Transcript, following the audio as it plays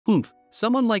Humph,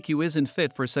 someone like you isn't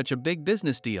fit for such a big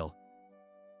business deal.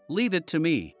 Leave it to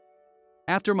me.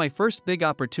 After my first big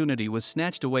opportunity was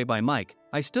snatched away by Mike,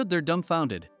 I stood there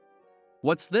dumbfounded.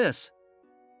 What's this?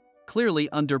 Clearly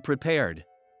underprepared.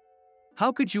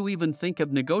 How could you even think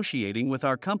of negotiating with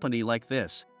our company like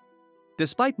this?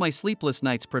 Despite my sleepless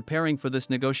nights preparing for this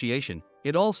negotiation,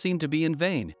 it all seemed to be in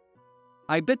vain.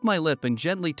 I bit my lip and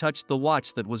gently touched the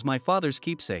watch that was my father's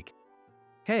keepsake.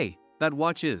 Hey, that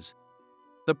watch is.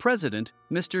 The president,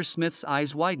 Mr. Smith's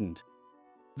eyes widened.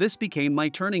 This became my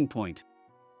turning point.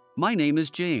 My name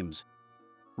is James.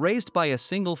 Raised by a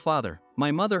single father,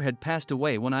 my mother had passed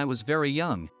away when I was very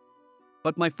young.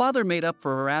 But my father made up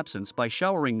for her absence by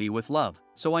showering me with love,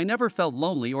 so I never felt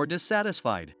lonely or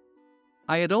dissatisfied.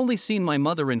 I had only seen my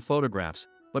mother in photographs,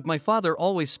 but my father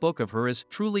always spoke of her as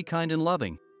truly kind and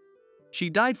loving.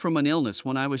 She died from an illness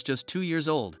when I was just 2 years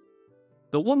old.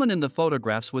 The woman in the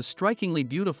photographs was strikingly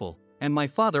beautiful, and my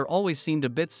father always seemed a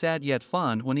bit sad yet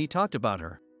fond when he talked about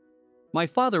her. My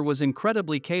father was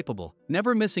incredibly capable,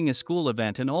 never missing a school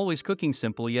event and always cooking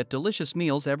simple yet delicious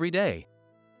meals every day.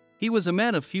 He was a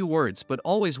man of few words but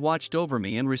always watched over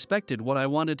me and respected what I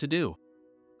wanted to do.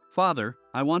 Father,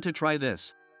 I want to try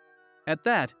this. At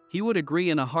that, he would agree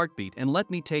in a heartbeat and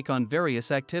let me take on various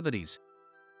activities.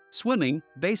 Swimming,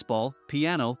 baseball,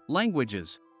 piano,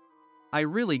 languages. I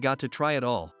really got to try it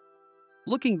all.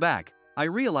 Looking back, I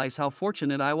realize how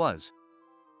fortunate I was.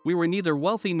 We were neither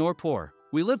wealthy nor poor,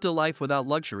 we lived a life without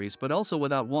luxuries but also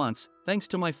without wants, thanks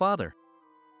to my father.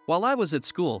 While I was at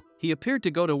school, he appeared to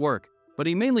go to work, but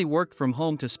he mainly worked from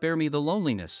home to spare me the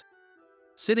loneliness.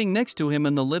 Sitting next to him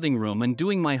in the living room and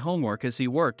doing my homework as he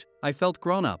worked, I felt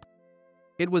grown up.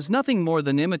 It was nothing more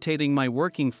than imitating my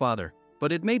working father,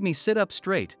 but it made me sit up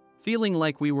straight, feeling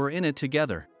like we were in it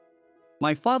together.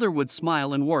 My father would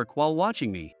smile and work while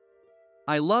watching me.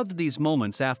 I loved these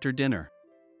moments after dinner.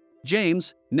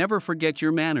 James, never forget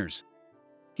your manners.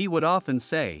 He would often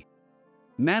say.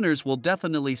 Manners will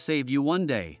definitely save you one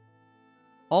day.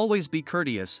 Always be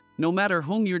courteous, no matter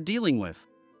whom you're dealing with.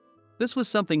 This was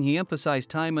something he emphasized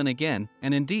time and again,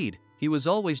 and indeed, he was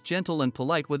always gentle and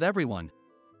polite with everyone.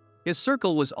 His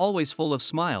circle was always full of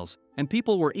smiles, and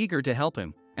people were eager to help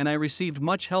him, and I received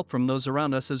much help from those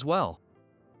around us as well.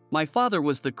 My father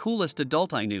was the coolest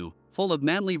adult I knew, full of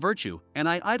manly virtue, and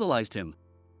I idolized him.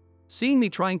 Seeing me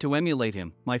trying to emulate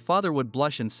him, my father would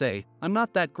blush and say, I'm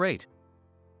not that great.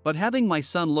 But having my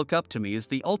son look up to me is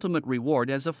the ultimate reward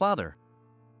as a father.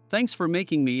 Thanks for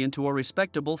making me into a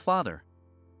respectable father.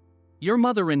 Your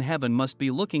mother in heaven must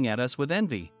be looking at us with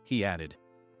envy, he added.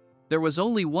 There was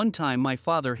only one time my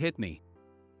father hit me.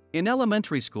 In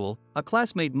elementary school, a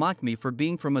classmate mocked me for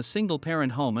being from a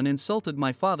single-parent home and insulted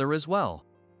my father as well.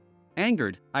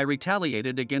 Angered, I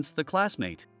retaliated against the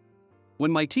classmate. When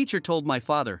my teacher told my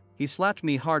father, he slapped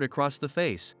me hard across the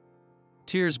face.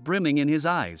 Tears brimming in his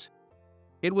eyes.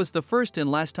 It was the first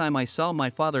and last time I saw my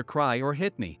father cry or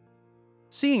hit me.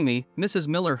 Seeing me, Mrs.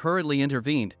 Miller hurriedly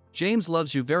intervened. James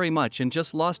loves you very much and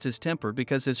just lost his temper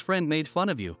because his friend made fun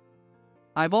of you.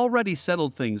 I've already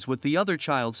settled things with the other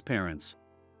child's parents.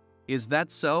 Is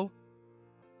that so?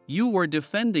 You were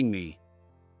defending me.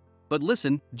 But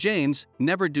listen, James,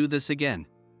 never do this again.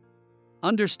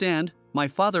 Understand, my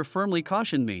father firmly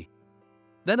cautioned me.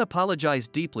 Then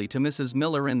apologized deeply to Mrs.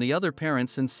 Miller and the other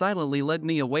parents and silently led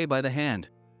me away by the hand.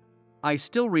 I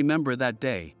still remember that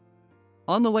day.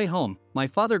 On the way home, my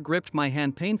father gripped my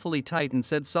hand painfully tight and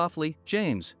said softly,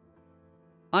 James,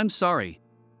 I'm sorry.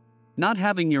 Not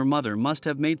having your mother must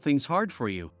have made things hard for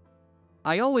you.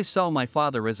 I always saw my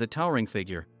father as a towering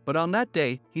figure, but on that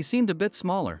day, he seemed a bit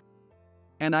smaller.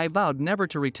 And I vowed never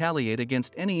to retaliate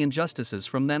against any injustices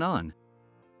from then on.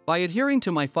 By adhering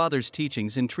to my father's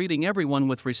teachings and treating everyone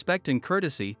with respect and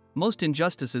courtesy, most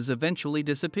injustices eventually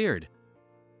disappeared.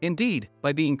 Indeed,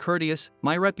 by being courteous,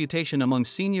 my reputation among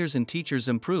seniors and teachers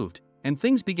improved, and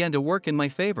things began to work in my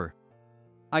favor.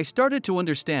 I started to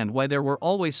understand why there were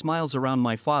always smiles around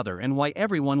my father and why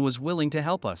everyone was willing to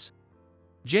help us.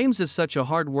 James is such a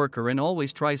hard worker and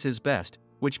always tries his best,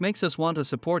 which makes us want to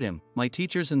support him, my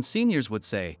teachers and seniors would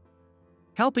say,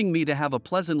 helping me to have a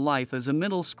pleasant life as a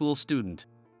middle school student.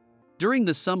 During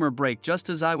the summer break, just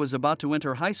as I was about to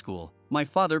enter high school, my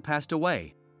father passed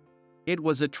away. It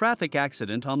was a traffic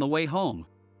accident on the way home.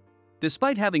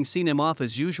 Despite having seen him off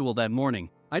as usual that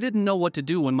morning, I didn't know what to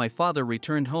do when my father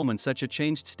returned home in such a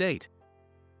changed state.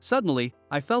 Suddenly,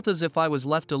 I felt as if I was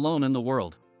left alone in the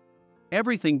world.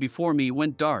 Everything before me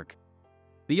went dark.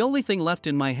 The only thing left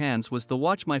in my hands was the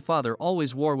watch my father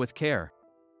always wore with care.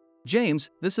 James,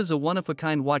 this is a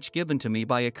one-of-a-kind watch given to me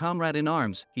by a comrade in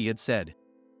arms, he had said.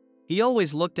 He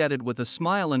always looked at it with a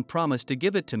smile and promised to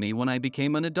give it to me when I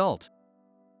became an adult.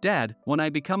 "Dad, when I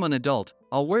become an adult,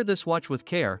 I'll wear this watch with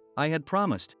care," I had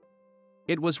promised.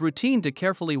 It was routine to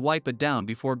carefully wipe it down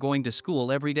before going to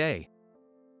school every day.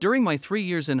 During my 3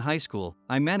 years in high school,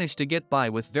 I managed to get by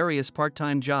with various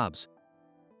part-time jobs.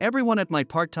 Everyone at my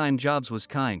part-time jobs was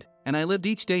kind, and I lived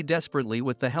each day desperately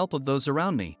with the help of those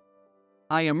around me.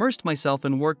 I immersed myself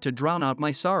in work to drown out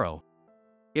my sorrow.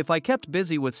 If I kept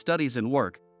busy with studies and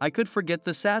work, I could forget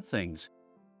the sad things.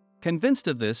 Convinced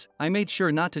of this, I made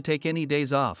sure not to take any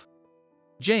days off.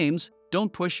 "James,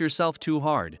 don't push yourself too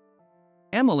hard."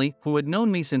 Emily, who had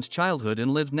known me since childhood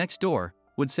and lived next door,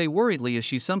 would say worriedly as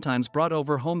she sometimes brought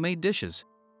over homemade dishes.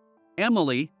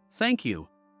 "Emily, thank you.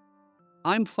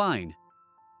 I'm fine.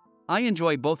 I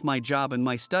enjoy both my job and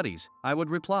my studies," I would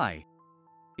reply.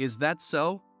 "Is that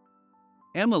so?"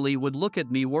 Emily would look at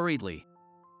me worriedly.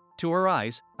 To her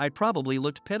eyes, I probably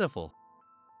looked pitiful.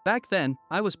 Back then,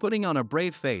 I was putting on a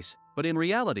brave face, but in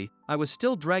reality, I was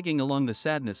still dragging along the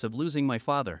sadness of losing my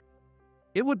father.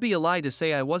 It would be a lie to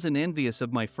say I wasn't envious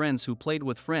of my friends who played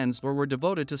with friends or were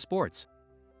devoted to sports.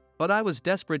 But I was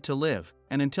desperate to live,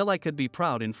 and until I could be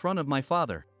proud in front of my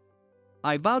father.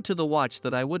 I vowed to the watch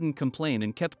that I wouldn't complain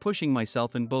and kept pushing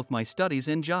myself in both my studies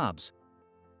and jobs.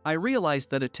 I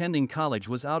realized that attending college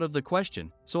was out of the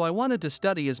question, so I wanted to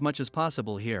study as much as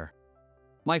possible here.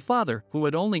 My father, who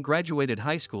had only graduated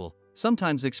high school,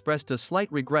 sometimes expressed a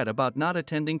slight regret about not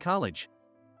attending college.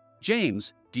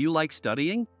 "James, do you like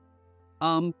studying?"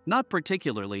 Not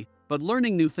particularly, but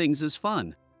learning new things is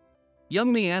fun."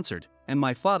 Young me answered, and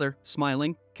my father,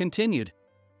 smiling, continued.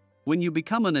 "When you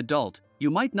become an adult,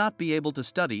 you might not be able to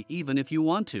study even if you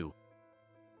want to."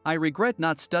 I regret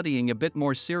not studying a bit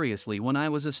more seriously when I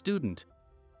was a student.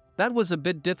 That was a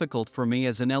bit difficult for me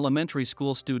as an elementary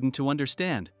school student to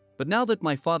understand, but now that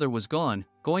my father was gone,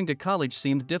 going to college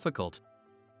seemed difficult.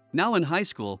 Now in high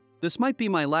school, this might be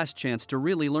my last chance to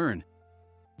really learn.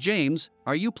 "James,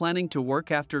 are you planning to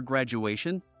work after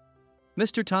graduation?"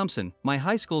 Mr. Thompson, my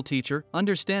high school teacher,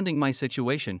 understanding my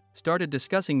situation, started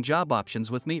discussing job options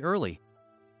with me early.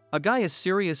 A guy as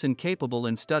serious and capable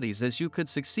in studies as you could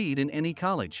succeed in any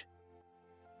college.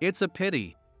 It's a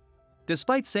pity.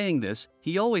 Despite saying this,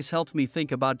 he always helped me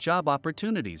think about job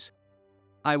opportunities.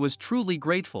 I was truly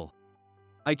grateful.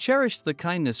 I cherished the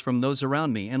kindness from those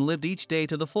around me and lived each day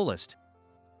to the fullest.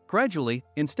 Gradually,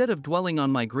 instead of dwelling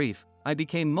on my grief, I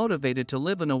became motivated to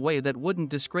live in a way that wouldn't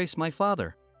disgrace my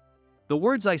father. The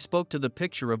words I spoke to the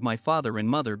picture of my father and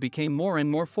mother became more and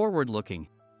more forward-looking.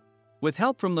 With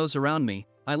help from those around me,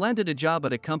 I landed a job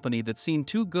at a company that seemed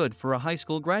too good for a high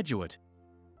school graduate.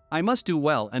 I must do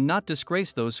well and not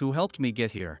disgrace those who helped me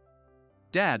get here.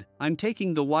 "Dad, I'm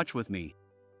taking the watch with me."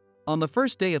 On the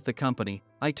first day at the company,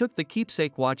 I took the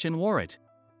keepsake watch and wore it.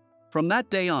 From that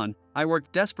day on, I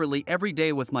worked desperately every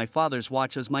day with my father's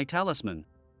watch as my talisman.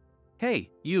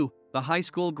 "Hey, you, the high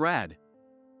school grad.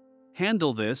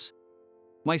 Handle this."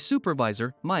 My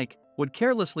supervisor, Mike, would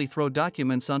carelessly throw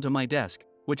documents onto my desk,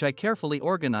 which I carefully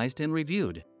organized and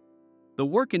reviewed. The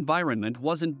work environment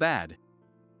wasn't bad.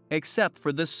 Except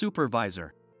for this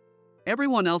supervisor.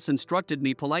 Everyone else instructed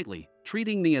me politely,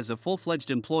 treating me as a full-fledged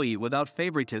employee without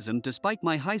favoritism despite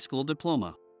my high school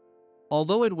diploma.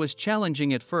 Although it was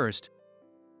challenging at first,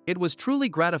 it was truly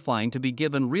gratifying to be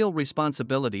given real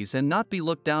responsibilities and not be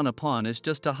looked down upon as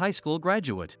just a high school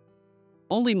graduate.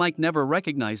 Only Mike never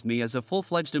recognized me as a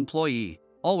full-fledged employee,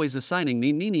 always assigning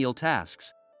me menial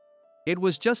tasks. It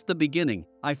was just the beginning,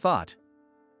 I thought.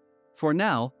 For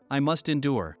now, I must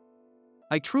endure.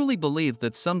 I truly believed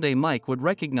that someday Mike would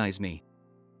recognize me.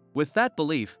 With that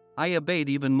belief, I obeyed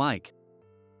even Mike.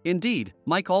 Indeed,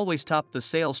 Mike always topped the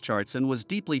sales charts and was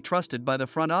deeply trusted by the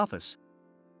front office.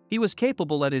 He was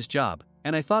capable at his job,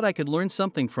 and I thought I could learn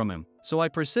something from him, so I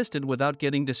persisted without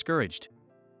getting discouraged.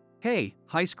 "Hey,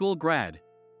 high school grad.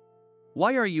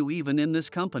 Why are you even in this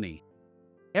company?"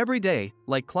 Every day,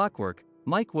 like clockwork,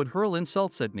 Mike would hurl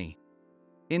insults at me.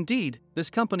 Indeed, this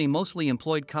company mostly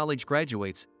employed college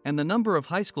graduates, and the number of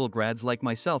high school grads like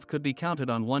myself could be counted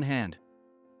on one hand.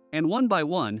 And one by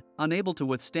one, unable to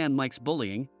withstand Mike's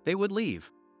bullying, they would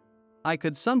leave. I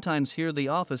could sometimes hear the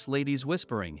office ladies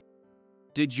whispering,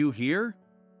 "Did you hear?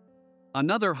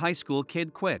 Another high school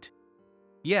kid quit."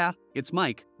 "Yeah, it's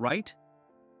Mike, right?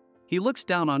 He looks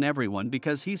down on everyone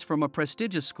because he's from a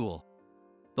prestigious school."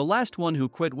 The last one who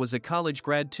quit was a college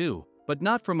grad too, but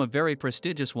not from a very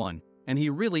prestigious one, and he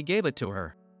really gave it to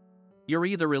her. "You're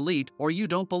either elite or you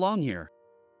don't belong here,"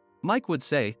 Mike would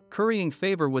say, currying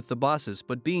favor with the bosses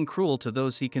but being cruel to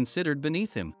those he considered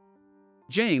beneath him.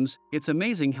 "James, it's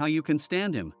amazing how you can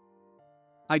stand him.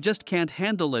 I just can't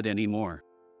handle it anymore."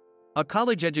 a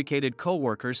college-educated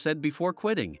coworker said before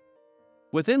quitting.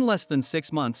 Within less than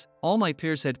 6 months, all my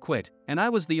peers had quit, and I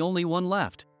was the only one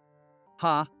left.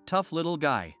 Ha, tough little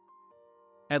guy.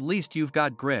 At least you've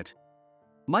got grit.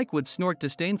 Mike would snort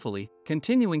disdainfully,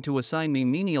 continuing to assign me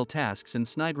menial tasks and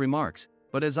snide remarks,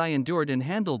 but as I endured and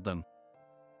handled them,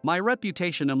 my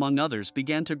reputation among others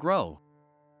began to grow.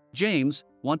 James,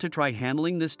 want to try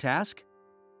handling this task?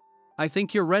 I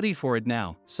think you're ready for it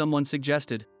now, someone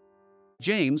suggested.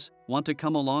 James, want to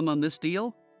come along on this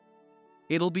deal?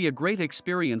 It'll be a great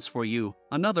experience for you,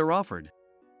 another offered.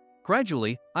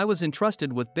 Gradually, I was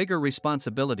entrusted with bigger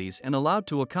responsibilities and allowed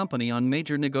to accompany on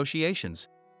major negotiations,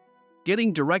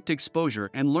 getting direct exposure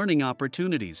and learning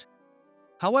opportunities.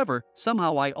 However,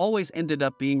 somehow I always ended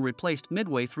up being replaced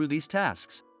midway through these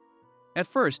tasks. At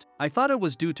first, I thought it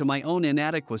was due to my own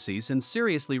inadequacies and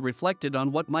seriously reflected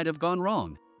on what might have gone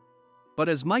wrong. But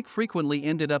as Mike frequently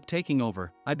ended up taking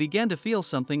over, I began to feel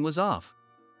something was off.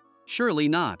 Surely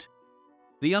not.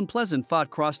 The unpleasant thought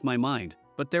crossed my mind,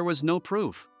 but there was no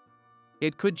proof.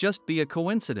 It could just be a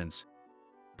coincidence.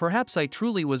 Perhaps I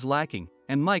truly was lacking,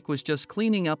 and Mike was just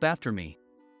cleaning up after me.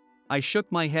 I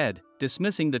shook my head,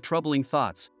 dismissing the troubling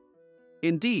thoughts.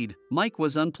 Indeed, Mike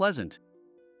was unpleasant.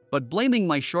 But blaming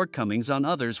my shortcomings on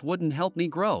others wouldn't help me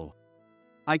grow.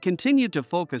 I continued to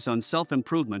focus on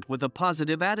self-improvement with a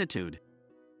positive attitude.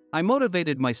 I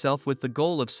motivated myself with the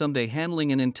goal of someday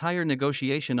handling an entire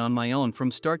negotiation on my own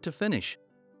from start to finish.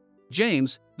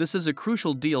 James, this is a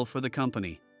crucial deal for the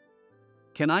company.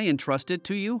 Can I entrust it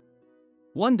to you?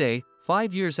 One day,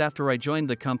 5 years after I joined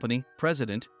the company,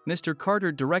 President, Mr.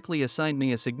 Carter directly assigned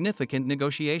me a significant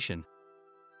negotiation.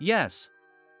 Yes.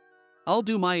 I'll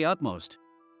do my utmost.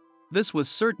 This was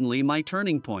certainly my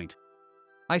turning point.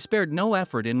 I spared no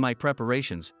effort in my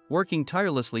preparations, working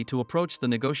tirelessly to approach the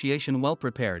negotiation well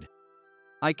prepared.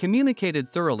 I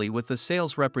communicated thoroughly with the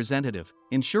sales representative,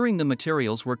 ensuring the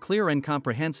materials were clear and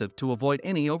comprehensive to avoid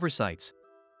any oversights.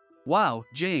 Wow,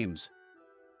 James.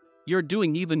 You're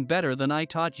doing even better than I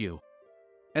taught you.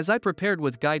 As I prepared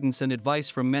with guidance and advice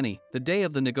from many, the day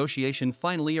of the negotiation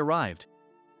finally arrived.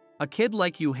 A kid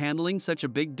like you handling such a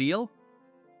big deal?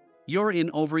 You're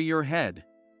in over your head.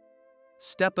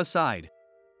 Step aside,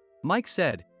 Mike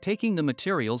said, taking the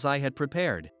materials I had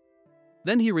prepared.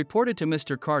 Then he reported to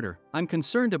Mr. Carter, I'm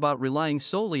concerned about relying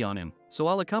solely on him, so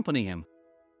I'll accompany him.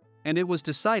 And it was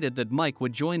decided that Mike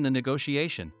would join the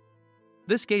negotiation.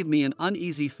 This gave me an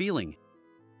uneasy feeling.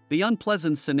 The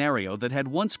unpleasant scenario that had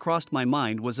once crossed my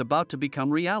mind was about to become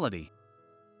reality.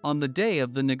 On the day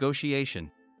of the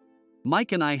negotiation,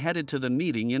 Mike and I headed to the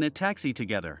meeting in a taxi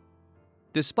together.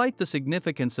 Despite the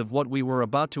significance of what we were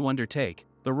about to undertake,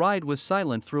 the ride was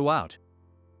silent throughout.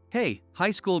 Hey,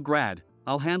 high school grad,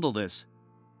 I'll handle this.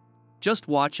 Just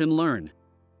watch and learn,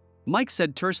 Mike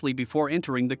said tersely before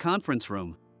entering the conference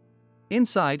room.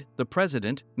 Inside, the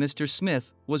president, Mr.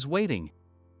 Smith, was waiting.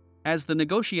 As the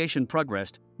negotiation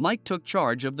progressed, Mike took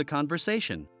charge of the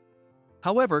conversation.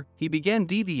 However, he began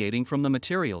deviating from the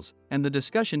materials, and the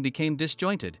discussion became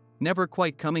disjointed, never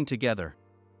quite coming together.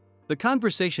 The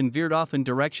conversation veered off in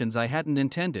directions I hadn't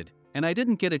intended, and I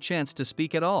didn't get a chance to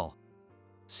speak at all.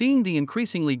 Seeing the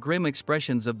increasingly grim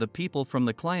expressions of the people from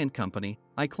the client company,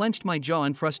 I clenched my jaw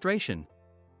in frustration.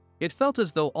 It felt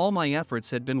as though all my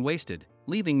efforts had been wasted,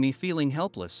 leaving me feeling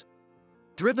helpless.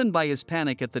 Driven by his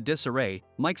panic at the disarray,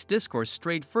 Mike's discourse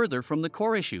strayed further from the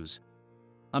core issues.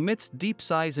 Amidst deep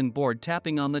sighs and bored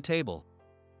tapping on the table,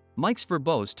 Mike's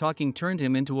verbose talking turned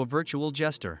him into a virtual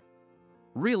jester.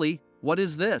 Really, what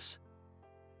is this?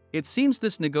 It seems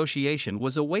this negotiation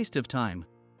was a waste of time.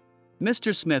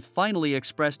 Mr. Smith finally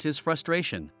expressed his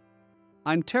frustration.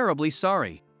 I'm terribly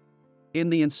sorry. In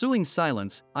the ensuing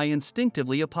silence, I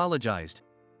instinctively apologized.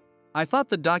 I thought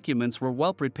the documents were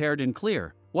well prepared and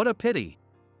clear, what a pity.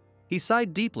 He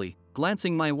sighed deeply,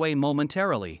 glancing my way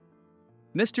momentarily.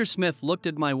 Mr. Smith looked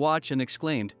at my watch and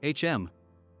exclaimed,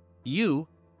 You?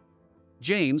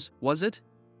 James, was it?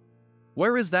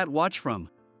 Where is that watch from?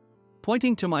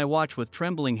 Pointing to my watch with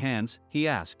trembling hands, he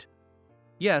asked.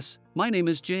 Yes, my name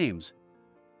is James.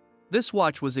 This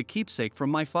watch was a keepsake from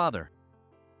my father.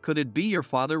 Could it be your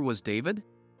father was David?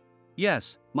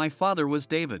 Yes, my father was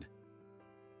David.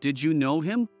 Did you know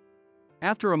him?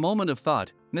 After a moment of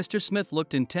thought, Mr. Smith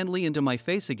looked intently into my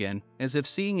face again, as if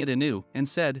seeing it anew, and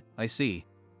said, I see.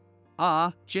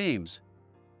 Ah, James.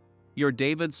 You're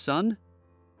David's son?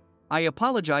 I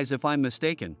apologize if I'm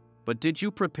mistaken, but did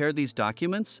you prepare these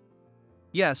documents?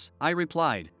 Yes, I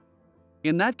replied.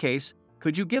 In that case,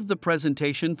 could you give the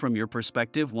presentation from your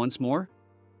perspective once more?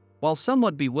 While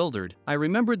somewhat bewildered, I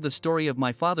remembered the story of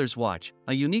my father's watch,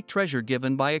 a unique treasure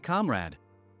given by a comrade.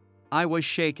 I was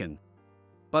shaken.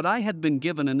 But I had been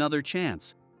given another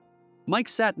chance. Mike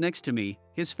sat next to me,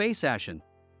 his face ashen.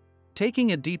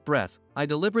 Taking a deep breath, I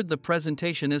delivered the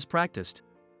presentation as practiced.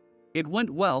 It went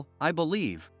well, I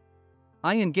believe.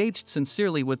 I engaged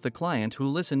sincerely with the client who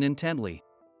listened intently.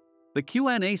 The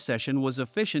Q&A session was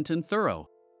efficient and thorough.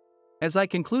 As I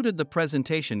concluded the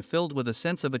presentation filled with a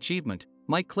sense of achievement,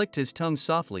 Mike clicked his tongue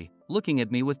softly, looking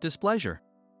at me with displeasure.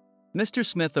 Mr.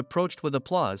 Smith approached with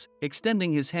applause,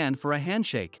 extending his hand for a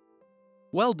handshake.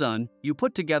 "Well done, you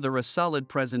put together a solid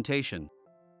presentation.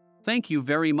 Thank you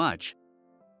very much."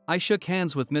 I shook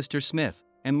hands with Mr. Smith,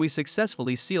 and we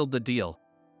successfully sealed the deal.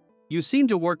 "You seem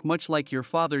to work much like your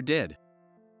father did,"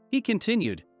 he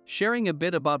continued, sharing a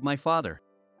bit about my father.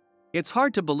 "It's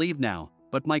hard to believe now,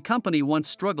 but my company once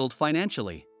struggled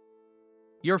financially.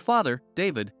 Your father,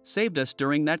 David, saved us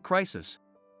during that crisis.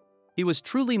 He was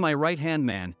truly my right-hand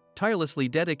man, tirelessly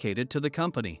dedicated to the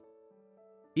company.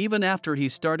 Even after he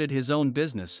started his own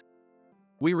business,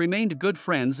 we remained good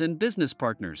friends and business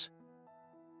partners.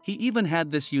 He even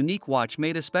had this unique watch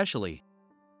made especially.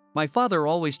 My father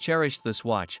always cherished this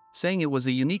watch, saying it was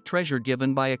a unique treasure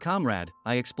given by a comrade,"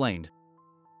 I explained.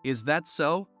 "Is that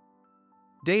so?"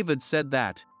 David said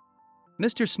that.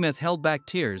 Mr. Smith held back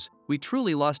tears. We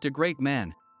truly lost a great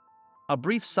man. A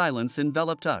brief silence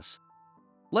enveloped us.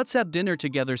 "Let's have dinner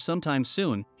together sometime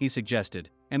soon," he suggested,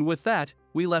 and with that,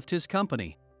 we left his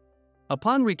company.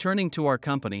 Upon returning to our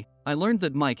company, I learned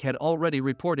that Mike had already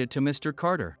reported to Mr.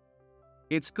 Carter.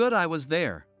 It's good I was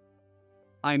there.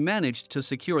 I managed to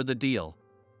secure the deal.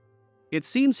 It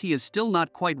seems he is still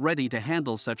not quite ready to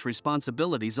handle such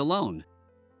responsibilities alone.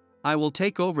 I will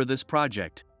take over this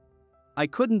project. I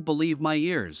couldn't believe my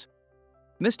ears.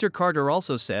 Mr. Carter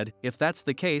also said, "If that's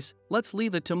the case, let's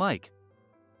leave it to Mike."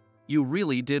 You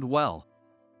really did well.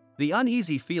 The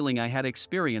uneasy feeling I had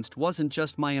experienced wasn't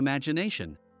just my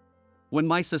imagination. When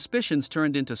my suspicions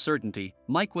turned into certainty,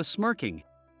 Mike was smirking.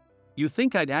 "You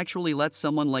think I'd actually let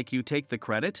someone like you take the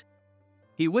credit?"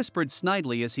 he whispered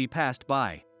snidely as he passed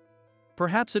by.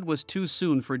 Perhaps it was too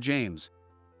soon for James,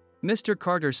 Mr.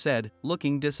 Carter said,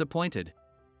 looking disappointed.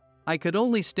 I could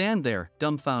only stand there,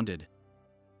 dumbfounded.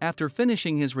 After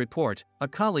finishing his report, a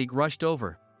colleague rushed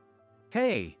over.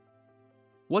 "Hey!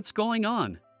 What's going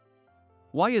on?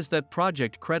 Why is that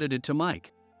project credited to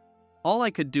Mike?" All I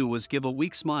could do was give a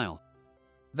weak smile.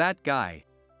 "That guy,"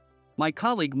 my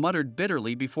colleague muttered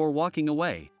bitterly before walking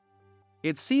away.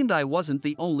 It seemed I wasn't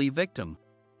the only victim.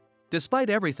 Despite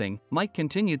everything, Mike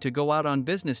continued to go out on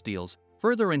business deals,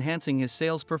 further enhancing his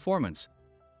sales performance.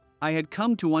 I had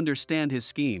come to understand his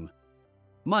scheme.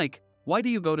 "Mike, why do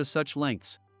you go to such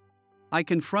lengths?" I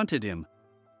confronted him.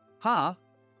 "Ha?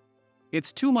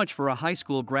 It's too much for a high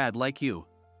school grad like you.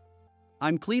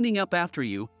 I'm cleaning up after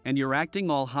you, and you're acting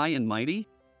all high and mighty?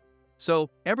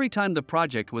 So, every time the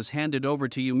project was handed over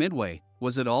to you midway,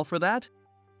 was it all for that?"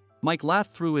 Mike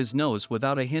laughed through his nose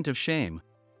without a hint of shame.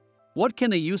 "What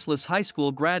can a useless high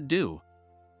school grad do?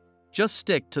 Just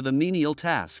stick to the menial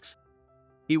tasks."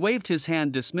 He waved his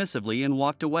hand dismissively and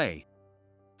walked away.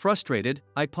 Frustrated,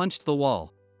 I punched the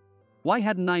wall. Why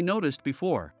hadn't I noticed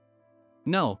before?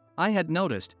 No, I had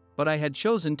noticed, but I had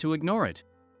chosen to ignore it.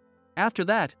 After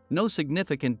that, no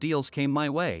significant deals came my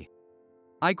way.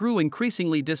 I grew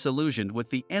increasingly disillusioned with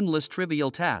the endless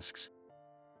trivial tasks.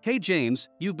 "Hey James,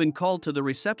 you've been called to the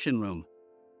reception room.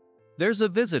 There's a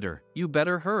visitor, you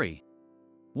better hurry."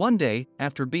 One day,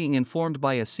 after being informed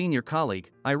by a senior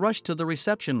colleague, I rushed to the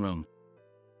reception room.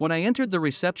 When I entered the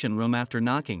reception room after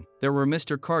knocking, there were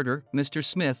Mr. Carter, Mr.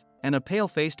 Smith, and a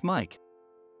pale-faced Mike.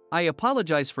 "I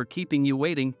apologize for keeping you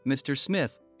waiting, Mr.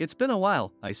 Smith, it's been a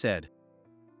while," I said.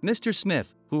 Mr.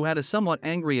 Smith, who had a somewhat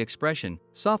angry expression,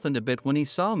 softened a bit when he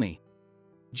saw me.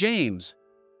 "James,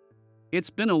 it's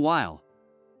been a while.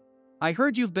 I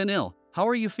heard you've been ill, how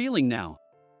are you feeling now?"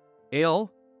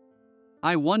 "Ill?"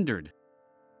 I wondered.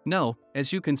 "No,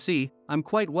 as you can see, I'm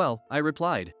quite well," I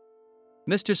replied.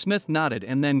 Mr. Smith nodded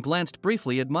and then glanced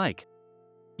briefly at Mike.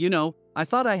 "You know, I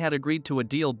thought I had agreed to a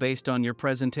deal based on your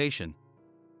presentation.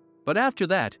 But after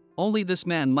that, only this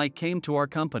man Mike came to our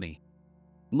company."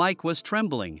 Mike was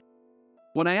trembling.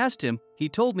 When I asked him, he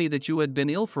told me that you had been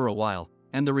ill for a while,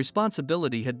 and the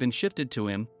responsibility had been shifted to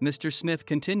him, Mr. Smith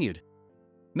continued.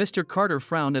 Mr. Carter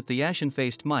frowned at the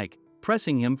ashen-faced Mike,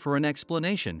 pressing him for an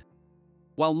explanation.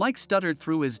 While Mike stuttered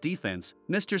through his defense,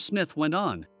 Mr. Smith went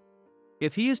on.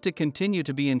 "If he is to continue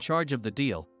to be in charge of the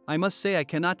deal, I must say I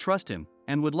cannot trust him,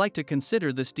 and would like to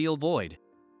consider this deal void."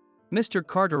 Mr.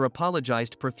 Carter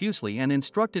apologized profusely and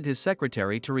instructed his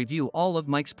secretary to review all of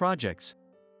Mike's projects.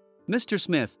 "Mr.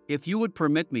 Smith, if you would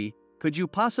permit me, could you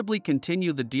possibly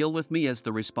continue the deal with me as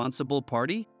the responsible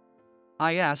party?"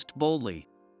 I asked boldly.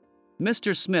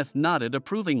 Mr. Smith nodded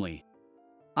approvingly.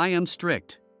 I am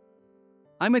strict.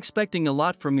 I'm expecting a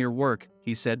lot from your work,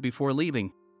 he said before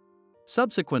leaving.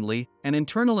 Subsequently, an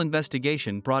internal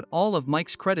investigation brought all of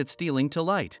Mike's credit stealing to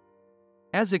light.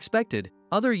 As expected,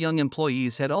 other young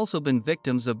employees had also been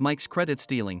victims of Mike's credit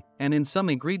stealing, and in some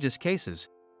egregious cases.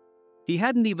 He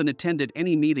hadn't even attended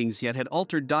any meetings yet had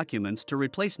altered documents to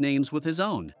replace names with his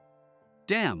own.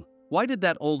 Damn, why did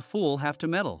that old fool have to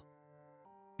meddle?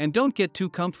 And don't get too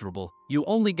comfortable, you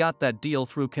only got that deal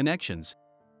through connections.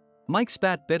 Mike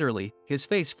spat bitterly, his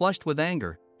face flushed with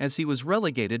anger, as he was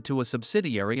relegated to a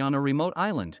subsidiary on a remote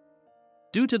island.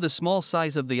 Due to the small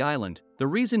size of the island, the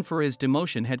reason for his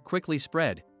demotion had quickly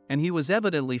spread, and he was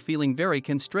evidently feeling very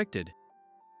constricted.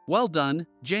 Well done,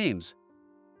 James.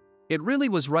 It really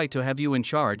was right to have you in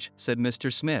charge, said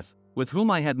Mr. Smith, with whom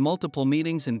I had multiple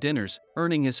meetings and dinners,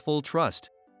 earning his full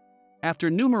trust.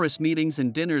 After numerous meetings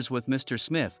and dinners with Mr.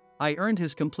 Smith, I earned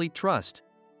his complete trust.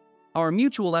 Our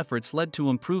mutual efforts led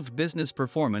to improved business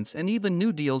performance and even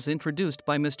new deals introduced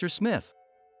by Mr. Smith.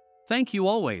 Thank you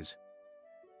always.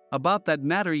 About that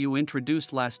matter you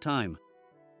introduced last time.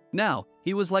 Now,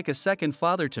 he was like a second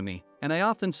father to me, and I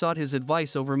often sought his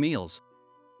advice over meals.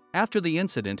 After the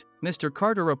incident, Mr.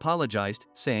 Carter apologized,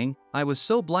 saying, I was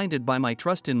so blinded by my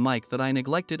trust in Mike that I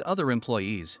neglected other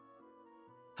employees.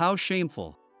 How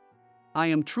shameful. I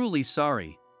am truly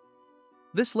sorry.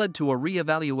 This led to a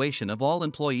re-evaluation of all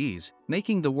employees,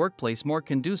 making the workplace more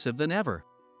conducive than ever.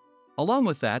 Along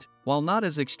with that, while not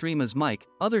as extreme as Mike,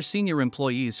 other senior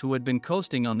employees who had been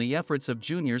coasting on the efforts of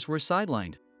juniors were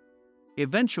sidelined,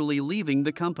 eventually leaving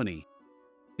the company.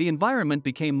 The environment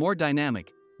became more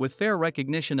dynamic, with fair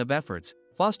recognition of efforts,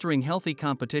 fostering healthy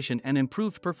competition and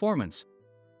improved performance.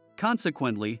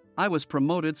 Consequently, I was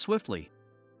promoted swiftly.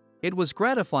 It was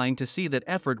gratifying to see that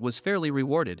effort was fairly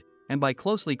rewarded, and by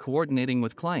closely coordinating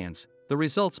with clients, the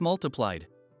results multiplied.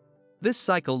 This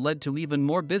cycle led to even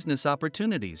more business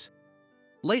opportunities.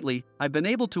 Lately, I've been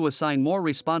able to assign more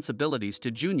responsibilities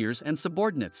to juniors and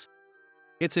subordinates.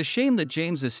 It's a shame that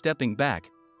James is stepping back,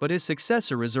 but his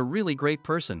successor is a really great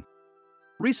person.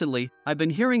 Recently, I've been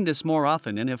hearing this more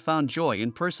often and have found joy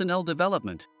in personnel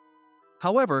development.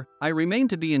 However, I remain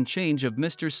to be in charge of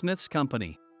Mr. Smith's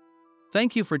company.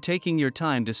 Thank you for taking your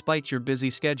time despite your busy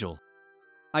schedule.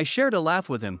 I shared a laugh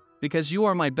with him, because you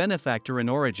are my benefactor in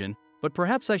origin, but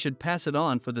perhaps I should pass it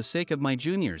on for the sake of my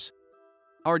juniors.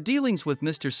 Our dealings with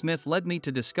Mr. Smith led me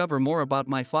to discover more about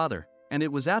my father, and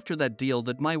it was after that deal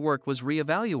that my work was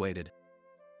re-evaluated.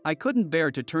 I couldn't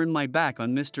bear to turn my back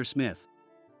on Mr. Smith.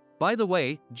 By the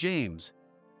way, James,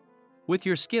 with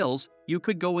your skills, you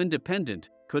could go independent,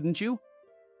 couldn't you?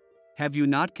 Have you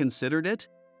not considered it?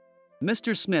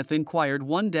 Mr. Smith inquired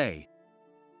one day,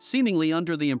 seemingly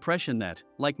under the impression that,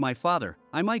 like my father,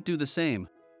 I might do the same.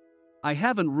 I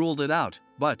haven't ruled it out,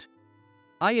 but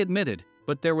I admitted,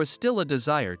 but there was still a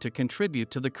desire to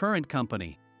contribute to the current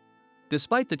company.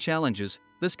 Despite the challenges,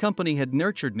 this company had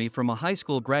nurtured me from a high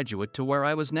school graduate to where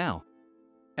I was now.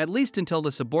 At least until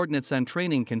the subordinates I'm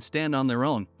training can stand on their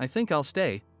own, I think I'll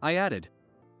stay, I added.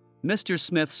 Mr.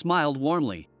 Smith smiled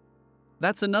warmly.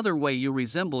 That's another way you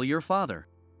resemble your father,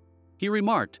 he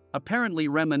remarked, apparently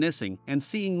reminiscing and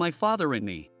seeing my father in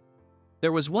me.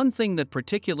 There was one thing that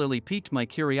particularly piqued my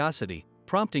curiosity,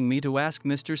 prompting me to ask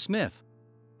Mr. Smith.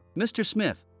 Mr.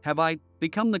 Smith, have I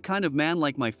become the kind of man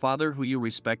like my father who you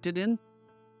respected in?